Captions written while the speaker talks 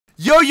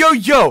Yo, yo,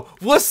 yo!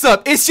 What's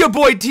up? It's your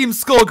boy Team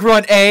Skull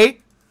Grunt A.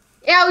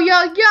 Yo,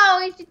 yo, yo!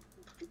 It's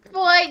your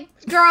boy,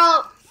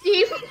 girl,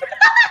 Team.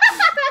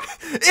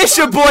 It's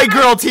your boy,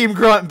 girl, Team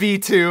Grunt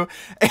B2.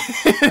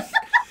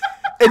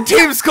 And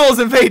Team Skull's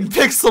invading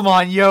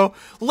Pixelmon, yo.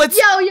 Let's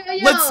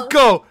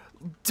go.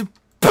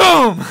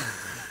 Boom!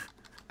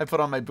 I put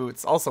on my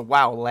boots. Also,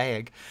 wow,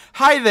 lag.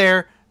 Hi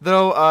there,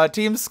 though.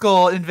 Team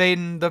Skull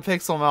invading the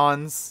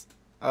Pixelmons.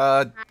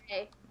 Hi.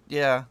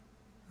 Yeah.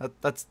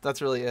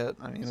 That's really it.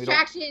 I mean,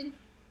 Distraction.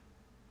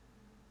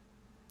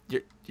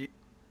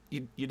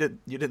 You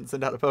didn't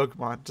send out a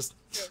Pokemon. Just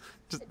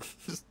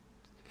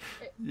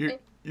you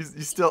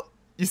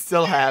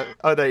still have.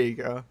 Oh, there you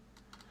go.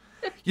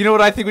 You know what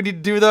I think we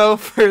need to do though?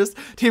 First,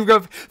 Team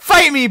Grunt,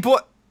 fight me, boy.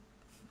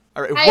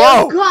 All right.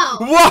 Whoa!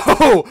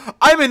 Whoa!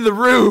 I'm in the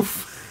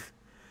roof.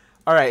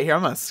 All right, here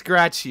I'm gonna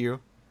scratch you.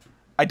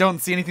 I don't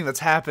see anything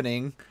that's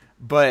happening,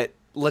 but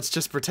let's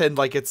just pretend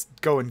like it's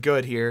going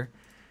good here.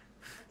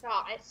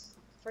 Oh, it's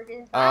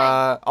freaking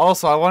fine.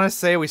 Also, I want to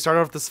say we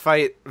started off this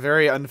fight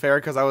very unfair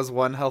because I was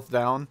 1 health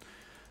down.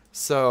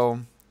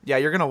 So, yeah,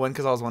 you're going to win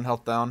because I was 1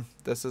 health down.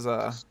 This is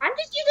I'm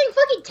just using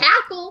fucking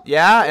tackle.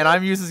 Yeah, and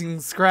I'm using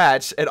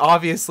scratch. And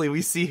obviously,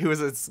 we see who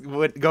it's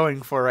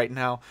going for right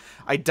now.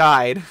 I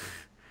died.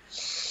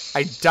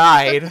 Let's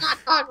not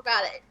talk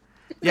about it.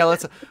 Yeah,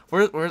 let's...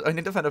 I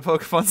need to find a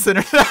Pokemon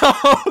Center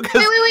now.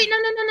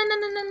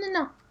 Wait.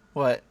 No.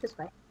 What? This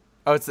way.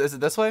 Oh, is it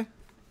this way?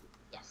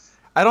 Yes.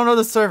 I don't know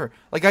the server.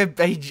 Like, I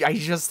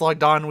just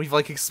logged on. We've,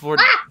 like, explored...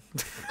 Ah!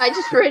 I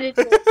just ran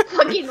into a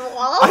fucking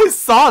wall. I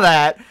saw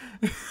that.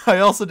 I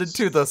also did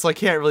too, though, so I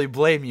can't really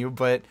blame you,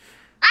 but...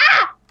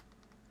 Ah!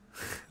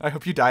 I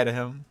hope you die to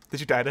him.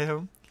 Did you die to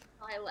him?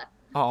 Oh, I left.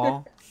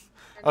 Aw.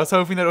 I was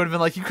hoping that it would have been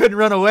like, you couldn't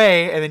run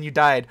away, and then you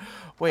died.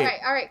 Wait.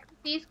 Alright.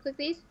 Click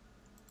these.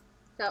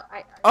 So,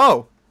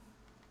 Oh!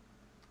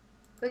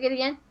 Click it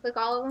again. Click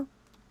all of them.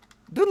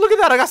 Dude, look at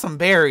that. I got some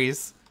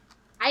berries.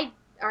 I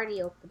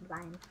already opened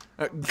mine.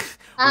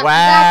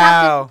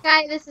 Wow.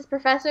 This is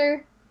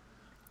Professor.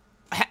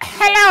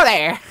 Hello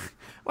there.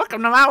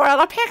 Welcome to my world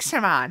of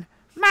Pixelmon.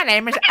 My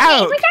name is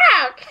Oak.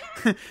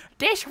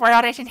 This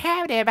world is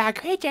inhabited by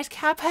creatures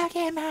called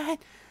Pokemon.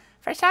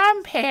 For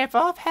some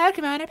people,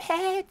 Pokemon are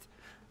pets.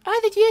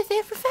 Others use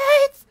them for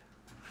fights.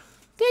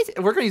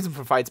 We're going to use them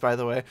for fights, by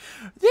the way.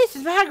 This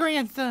is my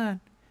grandson.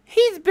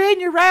 He's been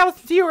your rival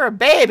since you were a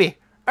baby.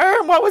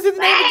 What was his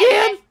name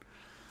again?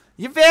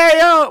 Your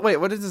very own. Wait,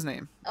 what is his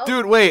name? Oh.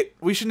 Dude, wait.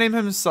 We should name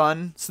him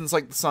Sun, since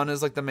like the Sun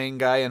is like the main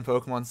guy in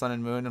Pokemon Sun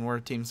and Moon, and we're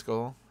Team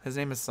Skull. His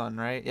name is Sun,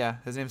 right? Yeah,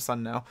 his name's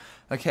Sun now.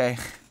 Okay.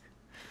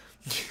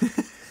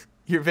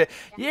 Your very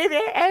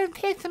own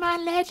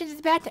Pixelmon legend is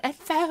about to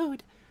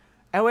unfold.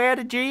 A world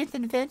of dreams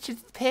and adventures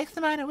of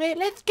Pixelmon await.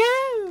 Let's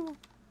go.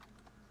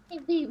 I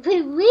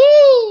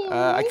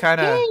kind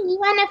of. You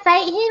want to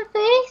fight him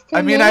first?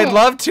 I mean, I'd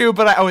love to,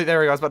 but oh wait, there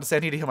we go. I was about to say I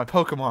need to heal my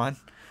Pokemon.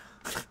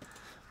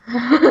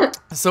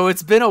 So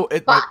it's been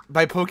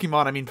by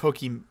Pokemon I mean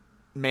Pokemon,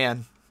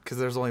 because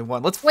there's only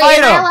one. Let's fight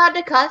him. Wait, am I allowed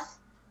to cuss?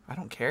 I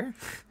don't care.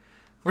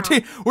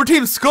 We're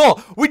Team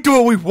Skull. We do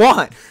what we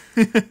want.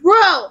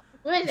 Bro,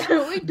 we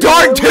do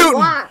Darn what we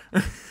want.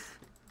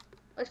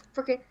 Let's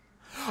freaking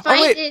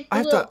fight this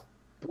little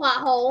plot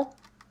hole.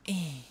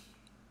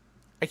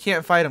 I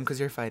can't fight him because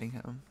you're fighting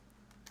him.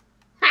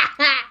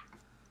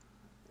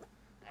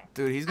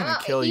 Dude, he's gonna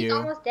kill you. He's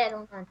almost dead.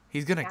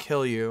 He's gonna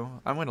kill you.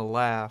 I'm gonna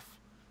laugh.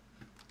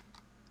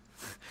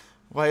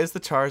 Why is the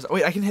Charizard?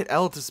 Wait, I can hit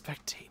L to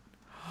spectate.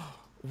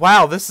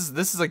 Wow, this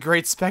is a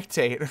great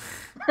spectate.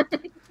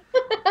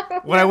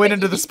 When I went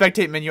into the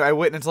spectate menu, I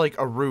went into like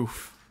a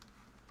roof.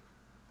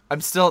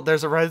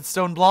 There's a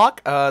redstone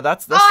block.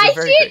 That's I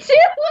see it too.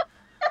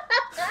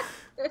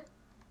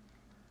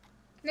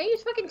 Can I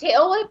use fucking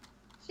tail whip?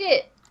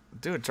 Shit.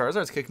 Dude,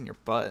 Charizard's kicking your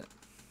butt.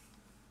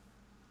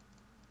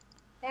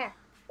 There.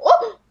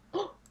 Oh!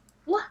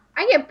 What?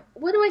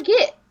 What do I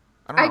get?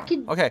 I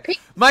don't know. Okay,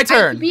 my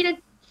turn.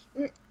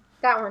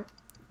 That one.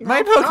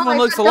 My Pokemon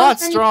looks a lot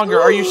stronger.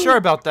 Are you sure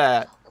about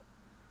that?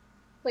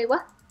 Wait,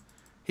 what?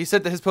 He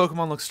said that his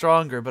Pokemon looks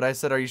stronger, but I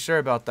said, are you sure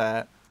about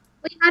that?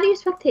 Wait, how do you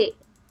spectate?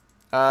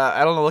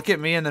 I don't know. Look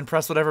at me and then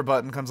press whatever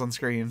button comes on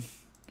screen.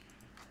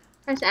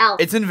 Press L.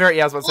 It's in very.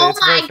 Yeah, I was about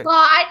to say. Oh it's my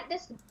god,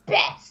 this is the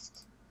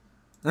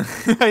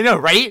best. I know,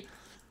 right?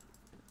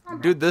 Oh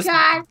dude, this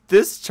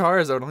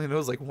Charizard only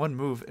knows like one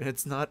move, and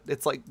it's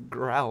like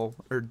Growl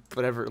or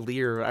whatever,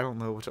 Leer. I don't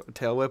know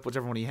Tail Whip,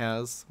 whichever one he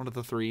has. One of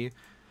the 3.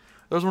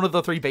 There's one of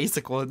the 3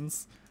 basic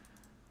ones.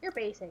 You're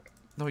basic.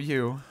 No,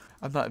 you.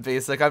 I'm not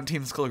basic. I'm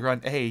Team Skull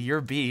Grunt A.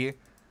 You're B.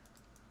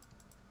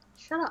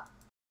 Shut up.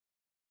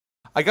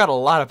 I got a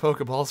lot of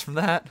Pokeballs from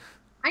that.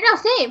 I know,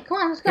 same. Come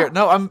on, let's go. Here,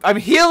 no, I'm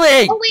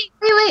healing. Oh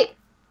wait.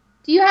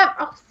 Do you have?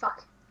 Oh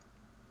fuck.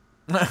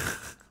 Do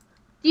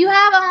you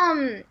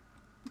have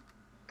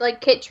like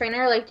kit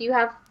trainer? Like, do you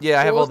have?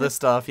 Yeah, I have all this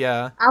stuff.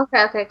 Yeah.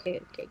 Okay,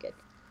 good.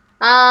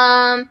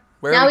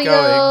 Where are we going?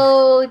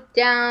 Go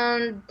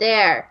down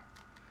there.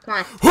 Come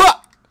on.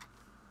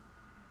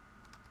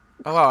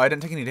 Oh wow, I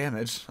didn't take any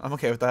damage. I'm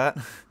okay with that.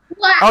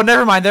 What? Oh,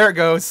 never mind. There it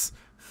goes.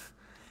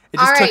 It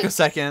just took a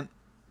second.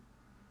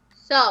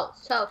 So.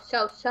 So.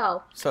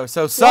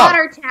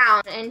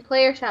 Watertown and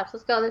player shops.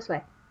 Let's go this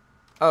way.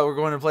 Oh, we're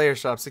going to player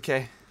shops.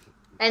 Okay.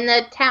 And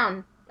the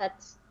town.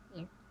 That's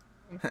here.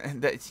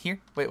 That's here?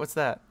 Wait, what's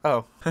that?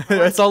 Oh.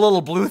 It's a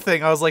little blue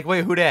thing. I was like,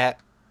 wait, who that?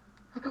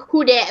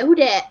 Who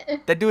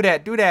that? Do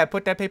that.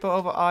 Put that paper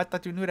over. Oh, I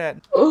thought you knew that.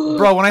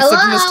 Bro, when I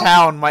stepped in this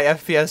town, my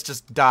FPS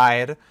just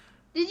died.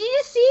 Did you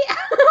just see? I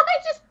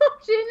just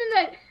walked in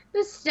and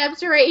the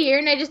steps are right here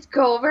and I just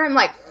go over. I'm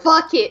like,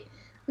 fuck it.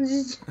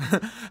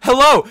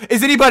 Hello?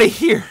 Is anybody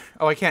here?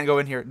 Oh, I can't go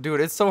in here. Dude,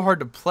 it's so hard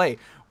to play.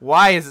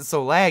 Why is it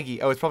so laggy?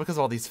 Oh, it's probably because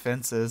of all these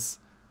fences.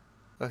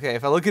 Okay,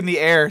 if I look in the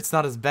air, it's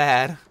not as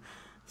bad.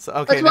 So,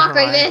 okay, let's walk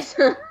like this.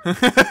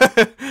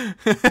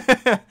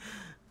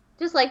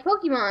 Just like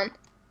Pokemon.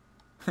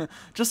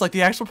 Just like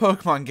the actual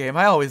Pokemon game.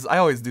 I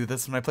always do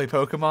this when I play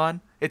Pokemon.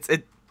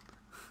 Dead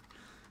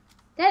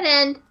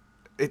end.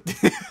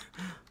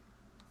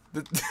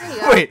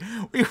 Wait,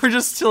 we were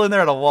just chilling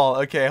there at a wall.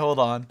 Okay, hold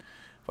on.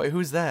 Wait,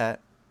 who's that?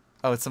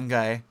 Oh, it's some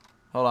guy.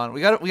 Hold on.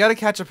 We gotta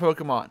catch a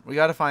Pokemon. We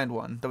gotta find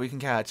one that we can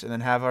catch and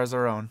then have ours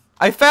our own.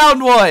 I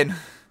found one.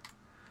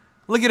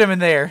 Look at him in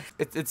there.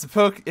 It's a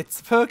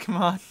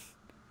Pokemon.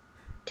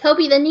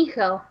 Toby the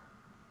Nico.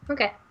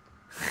 Okay.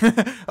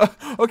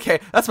 Okay,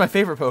 that's my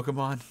favorite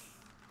Pokemon.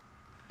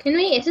 Can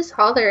we? Is this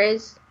all there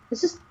is?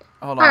 Is this?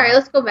 Hold on. All right,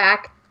 let's go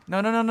back.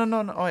 No.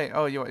 Oh wait.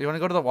 Oh, you want to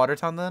go to the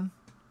Watertown then?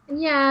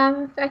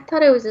 Yeah, I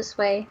thought it was this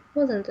way. It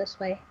wasn't this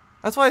way.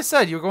 That's why I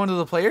said you were going to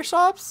the player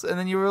shops, and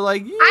then you were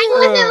like, yeah. I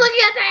wasn't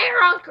looking at the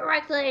arrow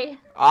correctly.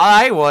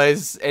 I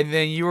was, and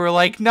then you were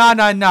like,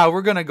 no,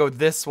 we're gonna go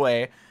this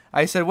way.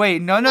 I said,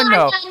 wait, no.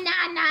 No.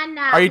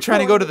 Are you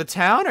trying to go to the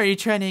town, or are you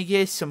trying to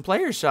get some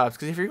player shops?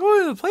 Because if you're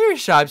going to the player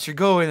shops, you're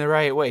going the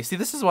right way. See,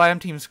 this is why I'm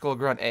Team Skull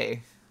Grunt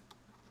A.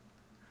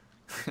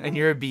 And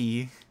you're a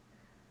B.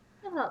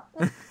 Shut up.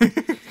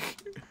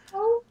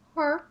 So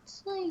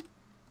hurts. Like,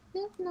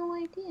 you have no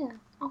idea.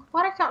 Oh,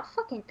 what I got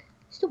fucking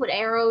stupid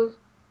arrows.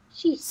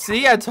 Jeez.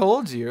 See, I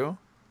told you.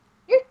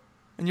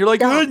 And you're like,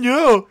 dumb. oh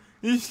no,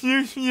 it's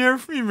here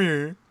for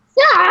me.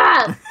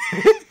 Stop!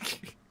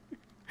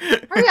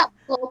 Hurry up,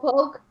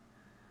 Slowpoke.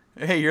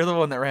 Hey, you're the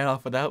one that ran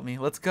off without me.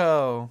 Let's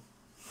go.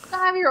 You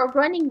have your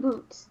running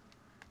boots.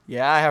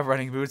 Yeah, I have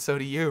running boots, so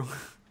do you.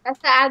 That's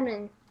the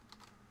admin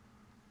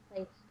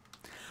place.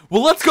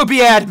 Well, let's go be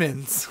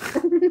admins.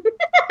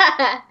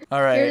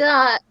 All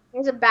right.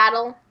 Here's a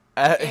battle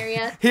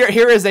area.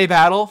 Here is a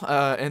battle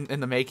in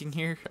the making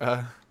here.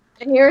 And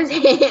here's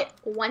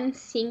one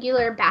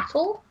singular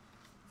battle.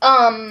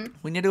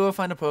 We need to go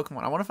find a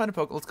Pokemon. I want to find a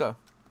Pokemon. Let's go.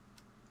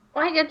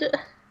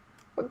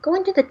 We're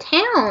going to the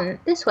town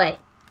this way.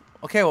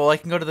 Okay, well, I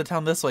can go to the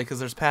town this way because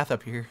there's path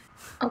up here.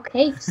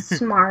 Okay,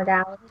 smart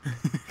Alex.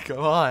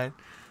 Go on.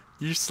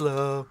 You're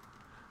slow.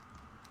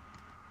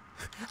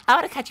 I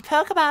want to catch a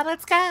Pokemon.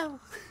 Let's go. Oh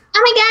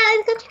my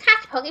god, let's go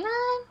catch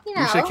Pokemon.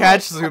 You should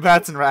catch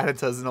Zubats and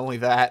Rattatas and only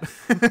that.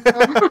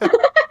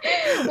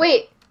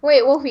 Wait,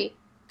 Wolfie.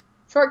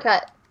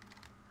 Shortcut.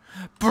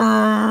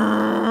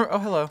 Brrr. Oh,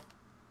 hello.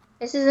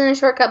 This isn't a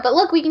shortcut, but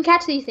look, we can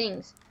catch these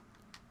things.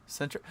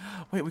 Center.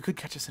 Wait, we could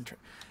catch a Center.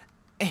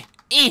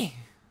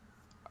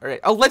 Alright,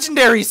 a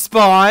legendary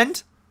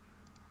spawned.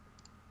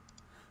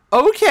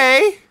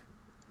 Okay.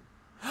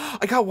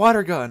 I got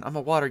water gun. I'm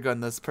a water gun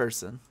this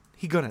person.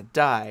 He gonna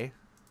die.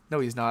 No,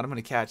 he's not. I'm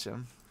gonna catch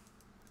him.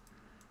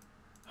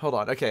 Hold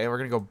on. Okay, we're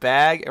gonna go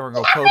bag and we're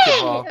gonna go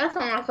Pokeball. That's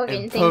not my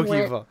fucking thing.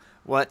 Pokeball.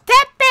 What?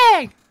 That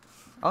bag!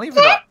 I don't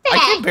even know. I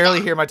can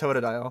barely hear my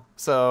Totodile,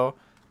 so.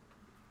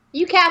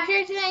 You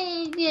captured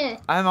today? Yeah.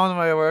 I'm on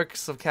my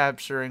works of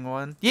capturing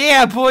one.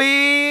 Yeah,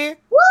 boy!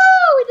 Woo!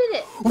 We did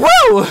it!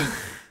 Woo!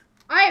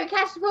 Alright, we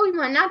catch the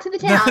Pokemon. Now to the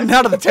town.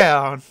 Now to the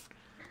town.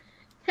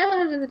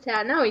 Now to the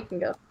town. Now we can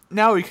go.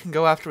 Now we can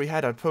go after we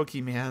had our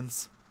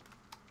Pokemans.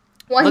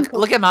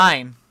 Look at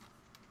mine.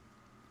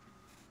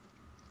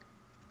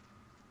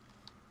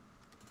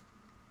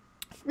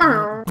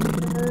 Oh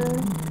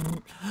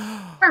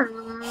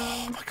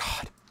my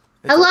god.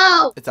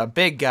 Hello! It's a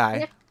big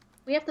guy.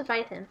 We have to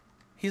fight him.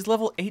 He's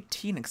level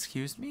 18,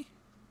 excuse me?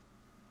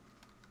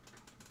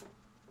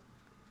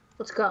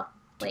 Let's go.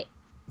 Wait.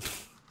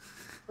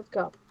 Let's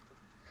go.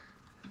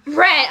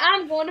 Brett,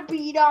 I'm going to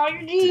beat all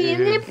your teams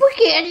and we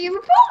can't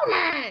even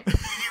Pokemon!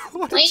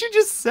 What did you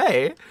just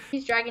say?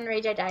 He's Dragon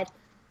Rage, I died.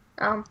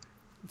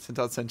 Sent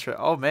out Sentra.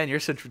 Oh man, your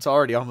Sentra's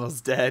already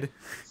almost dead.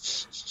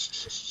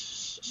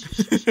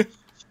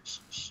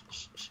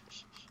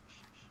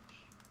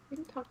 We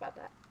can talk about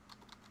that.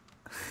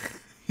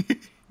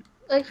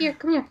 Here,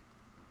 come here.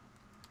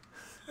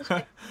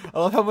 I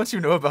love how much you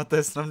know about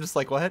this, and I'm just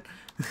like, what?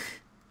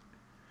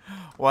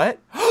 What?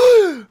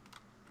 I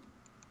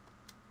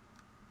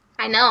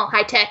know,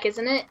 high tech,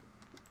 isn't it?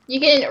 You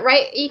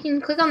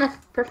can click on the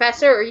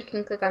professor or you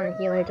can click on the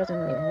healer. It doesn't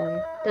really matter.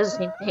 It does the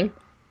same thing.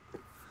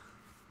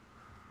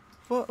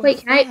 What Wait,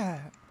 can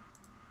that?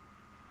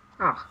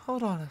 Oh.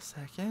 Hold on a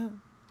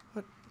second.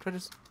 What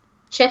is...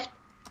 Shift.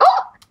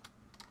 Oh!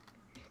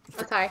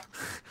 Oh, sorry.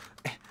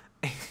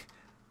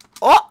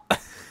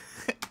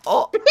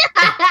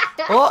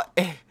 Oh,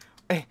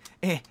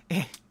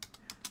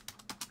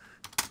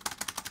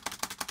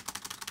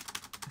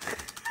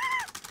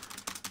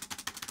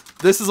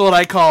 This is what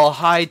I call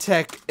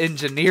high-tech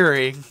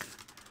engineering.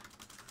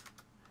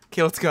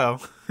 Okay, let's go.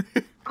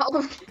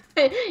 Oh,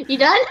 you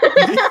done?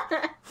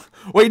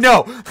 Wait,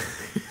 no.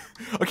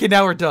 Okay,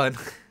 now we're done.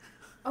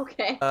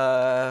 Okay.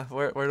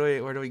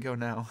 Where do we go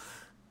now?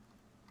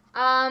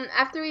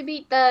 After we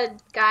beat the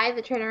guy,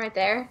 the trainer right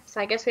there,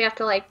 so I guess we have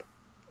to like,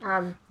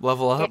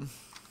 level up.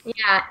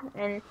 Yeah,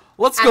 and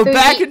let's go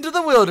back into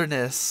the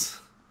wilderness.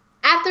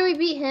 After we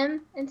beat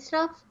him and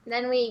stuff,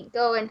 then we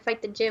go and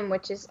fight the gym,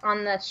 which is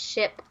on the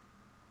ship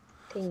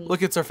thingy.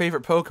 Look, it's our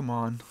favorite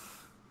Pokemon.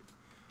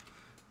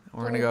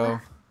 We're gonna go.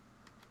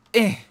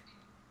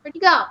 Where'd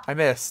you go? I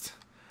missed.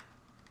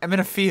 I'm in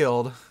a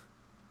field.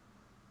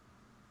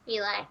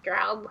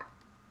 Electro.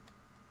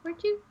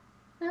 Where'd you?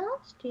 I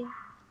lost you.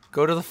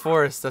 Go to the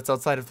forest that's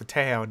outside of the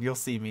town. You'll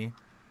see me.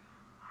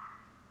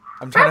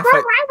 I'm trying to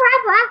fight.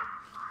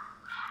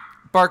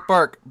 Bark,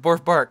 bark,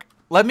 bark, bark.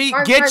 Let me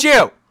get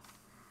you.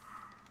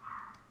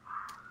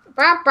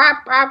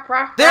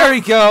 There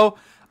we go.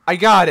 I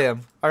got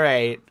him. All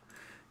right.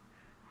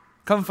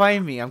 Come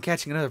find me. I'm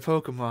catching another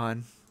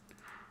Pokemon.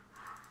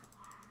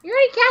 You're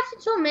already catching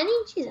so many?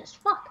 Jesus,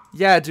 fuck.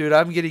 Yeah, dude,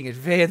 I'm getting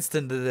advanced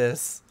into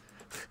this.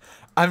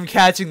 I'm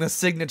catching the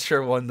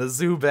signature one, the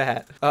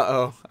Zubat.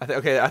 Uh-oh.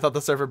 Okay, I thought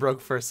the server broke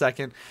for a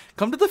second.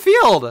 Come to the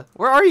field.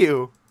 Where are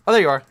you? Oh,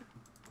 there you are.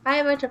 I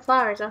have a bunch of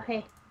flowers. Oh,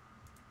 hey.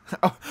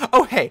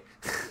 Oh, hey.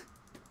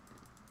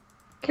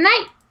 Can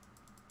I?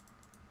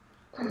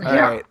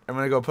 Alright, I'm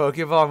gonna go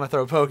Pokeball. I'm gonna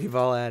throw a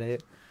Pokeball at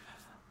it.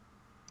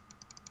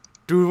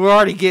 Dude, we're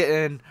already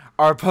getting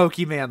our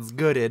Pokemons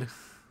gooded.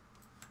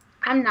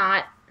 I'm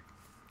not.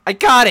 I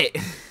got it!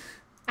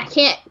 I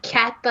can't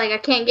I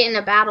can't get in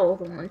a battle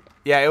with one.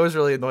 Yeah, it was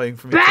really annoying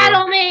for me.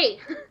 Battle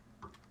me!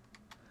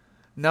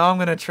 Now I'm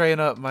gonna train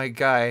up my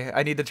guy.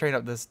 I need to train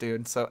up this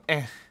dude, so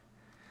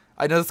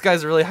I know this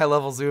guy's a really high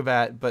level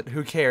Zubat, but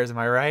who cares, am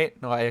I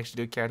right? No, I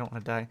actually do care. I don't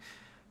want to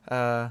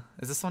die.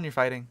 Is this one you're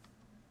fighting?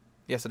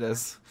 Yes, it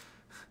is.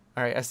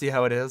 Alright, I see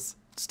how it is.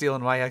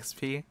 Stealing my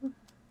XP.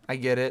 I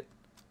get it.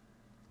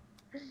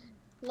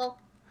 Lol.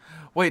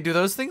 Wait, do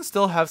those things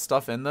still have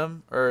stuff in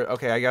them? Or,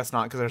 okay, I guess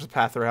not, because there's a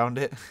path around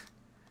it.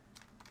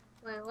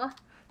 Wait, what?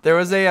 There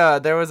was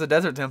a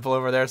desert temple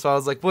over there, so I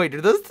was like, wait,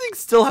 do those things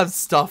still have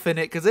stuff in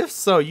it? Because if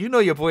so, you know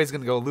your boy's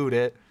gonna go loot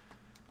it.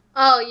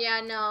 Oh,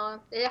 yeah, no.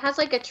 It has,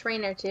 like, a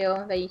trainer,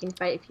 too, that you can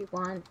fight if you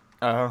want.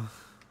 Oh.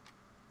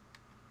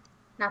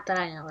 Not that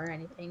I know or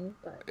anything,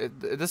 but...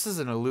 This is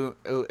an Illumise?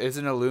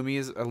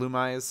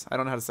 I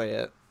don't know how to say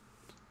it.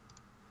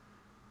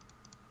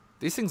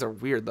 These things are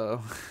weird,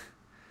 though.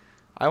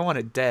 I want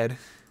it dead.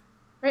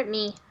 Rip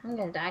me. I'm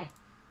gonna die.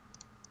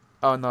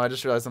 Oh, no, I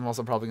just realized I'm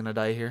also probably gonna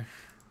die here.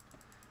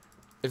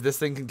 If this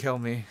thing can kill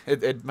me,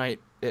 it might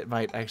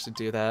actually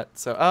do that.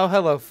 So, oh,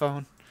 hello,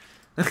 phone.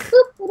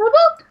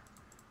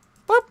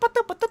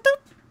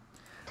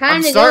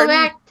 Time to go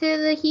back to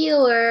the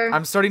healer.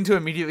 I'm starting to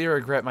immediately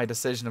regret my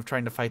decision of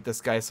trying to fight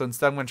this guy, so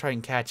instead I'm going to try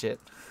and catch it.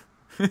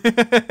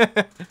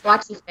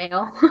 Watch you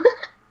fail.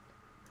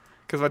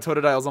 Because my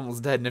Totodile's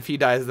almost dead, and if he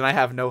dies, then I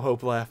have no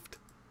hope left.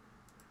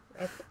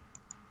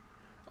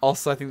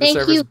 Also, I think the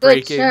server's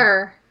breaking. Good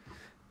sir.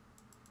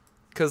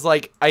 Because,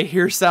 like, I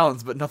hear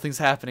sounds, but nothing's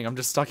happening. I'm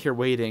just stuck here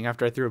waiting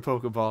after I threw a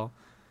Pokeball.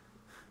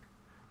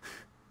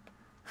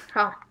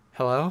 Oh.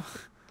 Hello?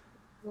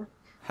 Did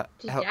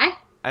you die?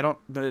 I don't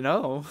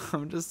know.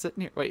 I'm just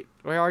sitting here. Wait,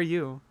 where are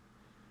you?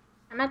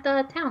 I'm at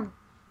the town.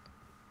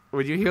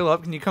 Would you heal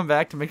up? Can you come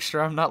back to make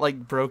sure I'm not,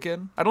 like,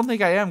 broken? I don't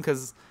think I am,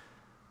 because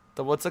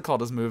the what's it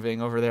called is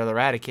moving over there, the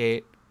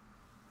Eradicate.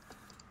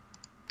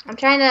 I'm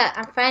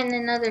finding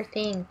another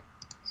thing.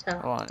 So.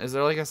 Hold on. Is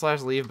there, like, a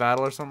 /leave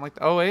battle or something like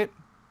that? Oh, wait.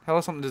 Hello,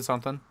 something did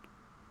something.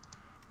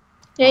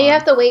 Yeah, you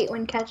have to wait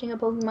when catching a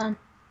Pokemon.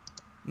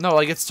 No,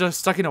 like, it's just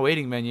stuck in a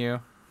waiting menu.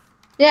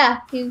 Yeah,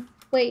 you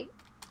wait.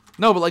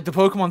 No, but, like, the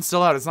Pokemon's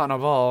still out. It's not in a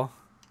ball.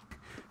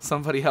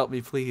 Somebody help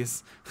me,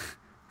 please.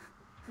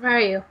 Where are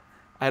you?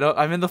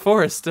 I'm in the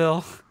forest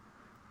still.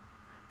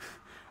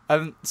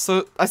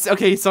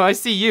 Okay, so I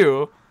see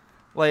you.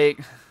 Like.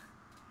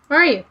 Where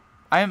are you?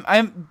 I'm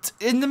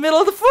in the middle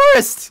of the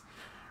forest!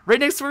 Right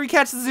next to where we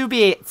catch the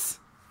Zubates.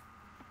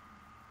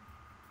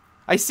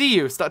 I see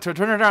you. Stop, turn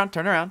around,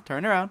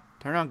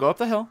 go up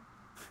the hill.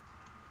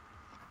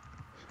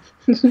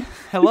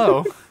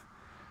 Hello.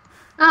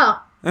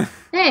 Oh.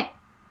 Hey.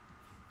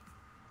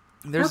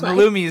 There's an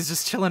Illumise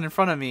just chilling in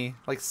front of me,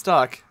 like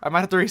stuck. I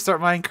might have to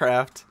restart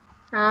Minecraft.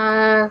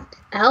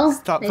 L?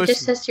 Stop it pushing.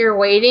 just says you're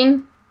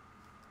waiting?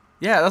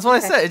 Yeah, that's what I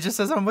said. It just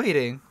says I'm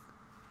waiting.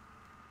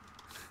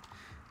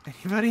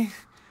 Anybody?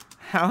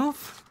 Help?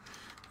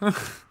 I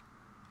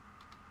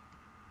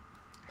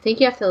think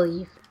you have to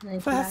leave. And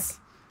then come back.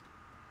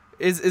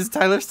 Is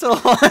Tyler still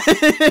on?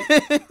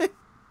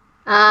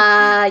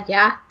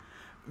 Yeah.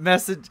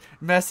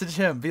 Message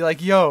him. Be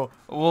like, yo,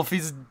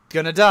 Wolfie's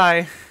gonna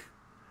die.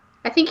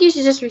 I think you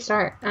should just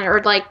restart.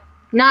 Or, like,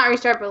 not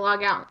restart, but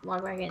log out.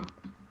 Log back in.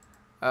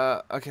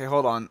 Okay,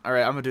 hold on. All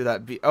right, I'm gonna do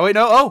that. Oh wait,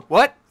 no. Oh,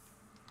 what?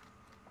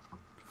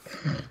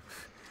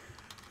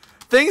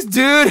 Thanks,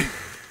 dude.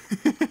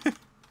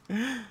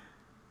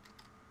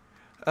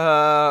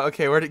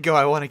 Okay, where'd it go?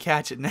 I want to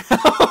catch it now.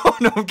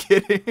 No, I'm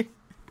kidding.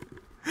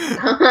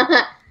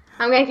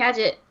 I'm gonna catch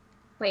it.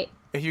 Wait.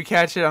 If you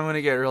catch it, I'm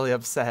gonna get really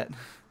upset.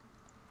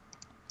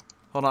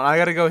 Hold on, I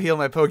gotta go heal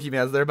my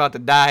Pokemons. They're about to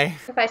die.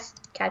 If I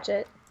catch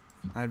it.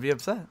 I'd be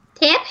upset.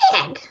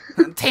 Tampig!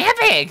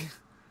 Tampig!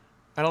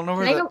 I don't know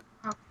where Can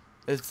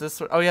Is this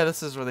where, oh yeah,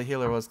 this is where the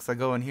healer was, because I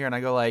go in here and I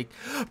go like,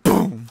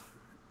 boom!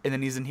 And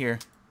then he's in here.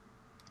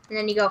 And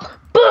then you go,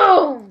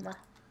 boom!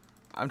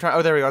 I'm trying,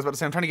 oh there we go, I was about to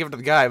say, I'm trying to give it to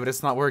the guy, but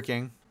it's not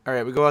working.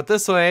 Alright, we go out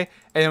this way,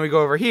 and then we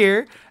go over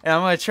here, and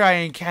I'm gonna try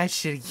and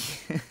catch it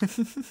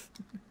again.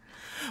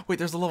 Wait,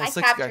 there's a level 6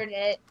 guy. I captured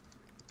it.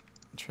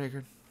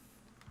 Triggered.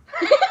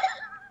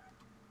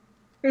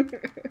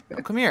 No,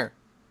 come here.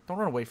 Don't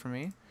run away from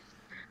me.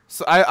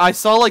 So I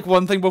saw like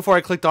one thing before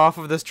I clicked off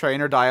of this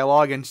trainer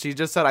dialogue, and she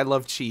just said, I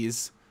love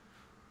cheese.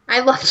 I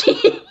love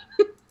cheese.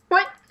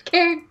 What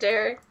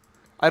character?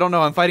 I don't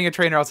know. I'm fighting a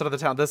trainer outside of the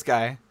town. This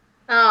guy.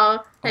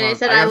 Oh, and it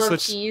said I love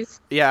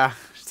cheese. Yeah.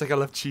 She's like, I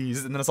love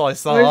cheese. And then that's all I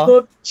saw. I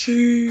love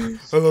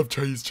cheese. I love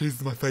cheese. Cheese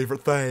is my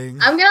favorite thing.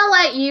 I'm gonna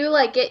let you,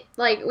 like, get,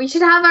 like, we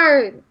should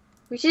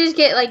just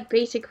get, like,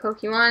 basic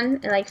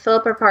Pokemon and, like, fill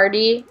up our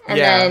party.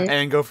 And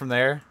and go from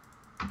there.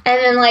 And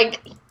then,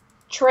 like,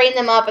 train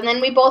them up. And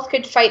then we both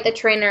could fight the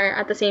trainer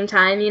at the same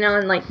time, you know,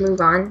 and, like, move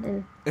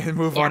on. And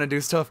move on and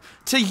do stuff.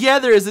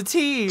 Together as a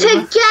team.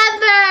 Together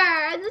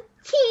as a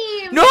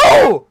team.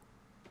 No!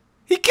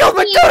 He killed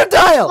my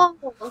Totodile!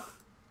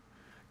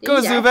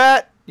 Go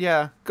Zubat!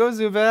 Yeah, go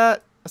Zubat.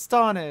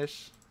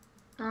 Astonish.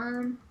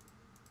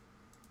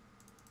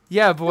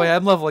 Yeah, boy,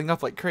 I'm leveling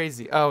up like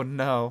crazy. Oh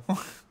no.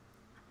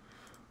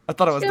 I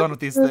thought I was done with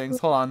these things.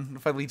 Hold on.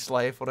 If I leech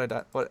life, would I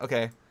die? What?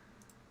 Okay.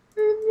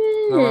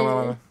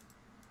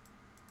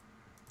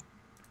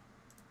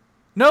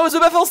 No,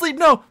 Zubat fell asleep.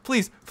 No,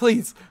 please,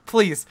 please,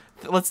 please.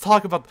 Let's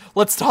talk about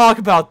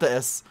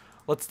this.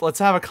 Let's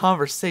have a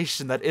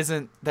conversation that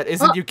isn't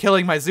you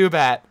killing my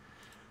Zubat.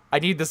 I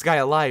need this guy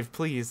alive,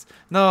 please.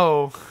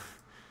 No.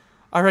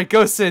 All right,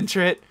 go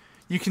Sentret.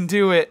 You can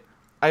do it.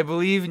 I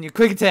believe in you.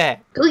 Quick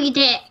attack. Quick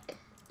attack.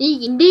 You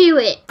can do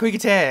it. Quick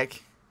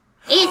attack.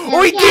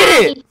 Oh, he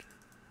did it!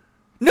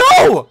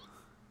 No!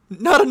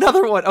 Not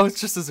another one. Oh,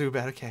 it's just a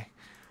Zubat. Okay.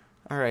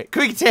 All right.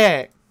 Quick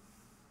attack.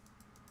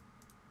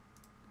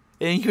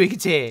 And quick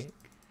attack.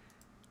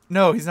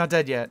 No, he's not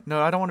dead yet.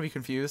 No, I don't want to be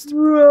confused.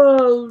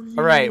 All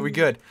right, we're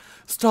good.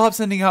 Stop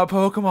sending out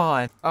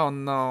Pokemon. Oh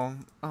no.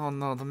 Oh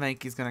no, the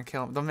Mankey's gonna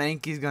kill me. The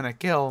Mankey's gonna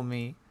kill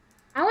me.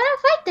 I want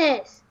to fight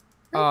this.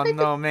 Oh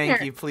no,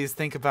 Mankey, please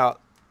think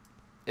about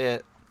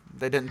it.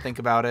 They didn't think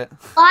about it.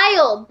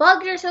 Lyle,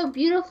 bugs are so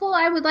beautiful.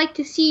 I would like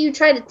to see you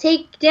try to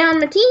take down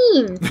the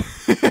team.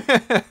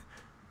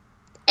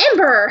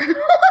 Ember.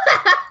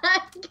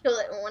 Kill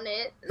it, won't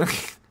it?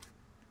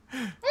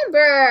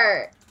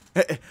 Ember.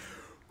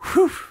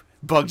 Whew.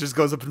 Bug just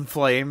goes up in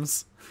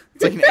flames.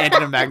 It's like an ant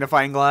in a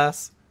magnifying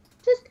glass.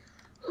 Just,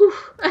 whew,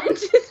 I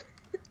just.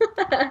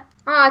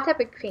 Ah,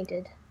 Tepic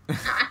fainted.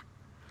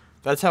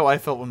 That's how I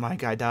felt when my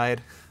guy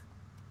died.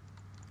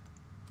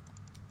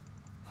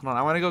 Hold on,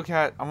 I want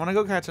to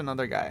go catch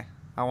another guy.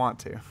 I want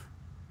to.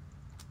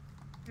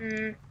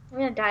 I'm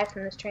gonna die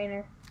from this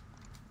trainer.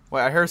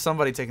 Wait, I heard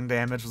somebody taking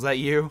damage. Was that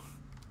you?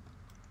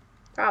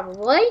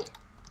 Probably.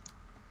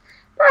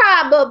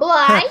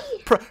 Probably.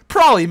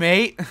 Probably,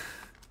 mate.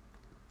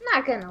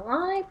 Not gonna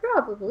lie,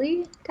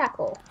 probably.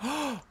 Tackle.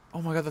 Oh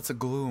my god, that's a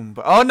gloom.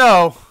 But oh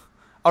no.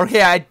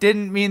 Okay, I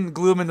didn't mean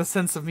gloom in the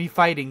sense of me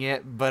fighting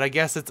it, but I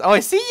guess it's. Oh, I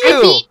see you.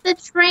 I beat the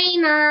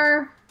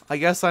trainer. I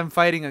guess I'm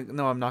fighting a.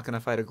 No, I'm not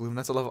gonna fight a gloom.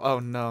 That's a level. Oh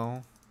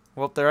no.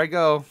 Well, there I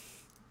go.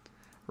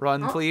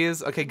 Run,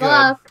 please. Okay, good.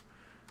 Look.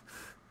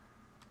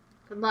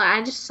 Good luck.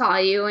 I just saw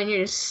you, and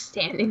you're just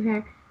standing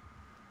there.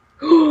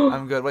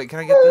 I'm good. Wait, can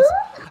I get this?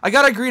 I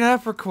got a green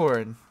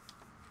apricorn.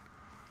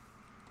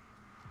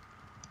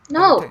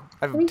 No.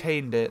 I've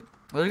obtained it.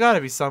 There's got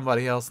to be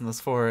somebody else in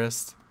this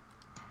forest.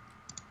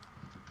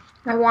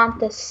 I want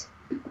this.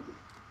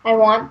 I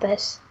want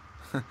this.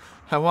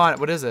 I want it.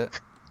 What is it?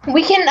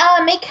 We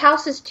can make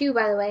houses too,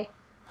 by the way.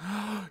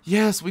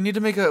 Yes, we need to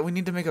make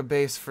a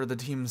base for the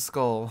Team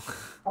Skull.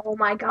 Oh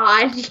my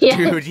god, yes.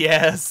 Dude,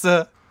 yes.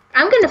 I'm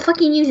gonna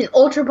fucking use an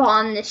Ultra Ball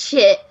on this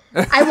shit.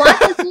 I want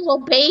this little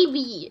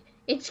baby.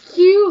 It's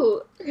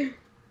cute. I'm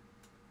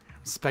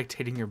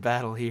spectating your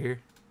battle here.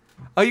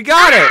 Oh, you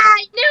got it!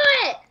 I knew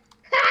it!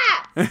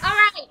 Ha!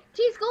 Alright,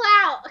 Team Skull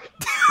out.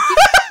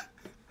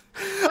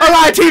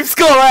 Alright, Team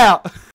Skull out!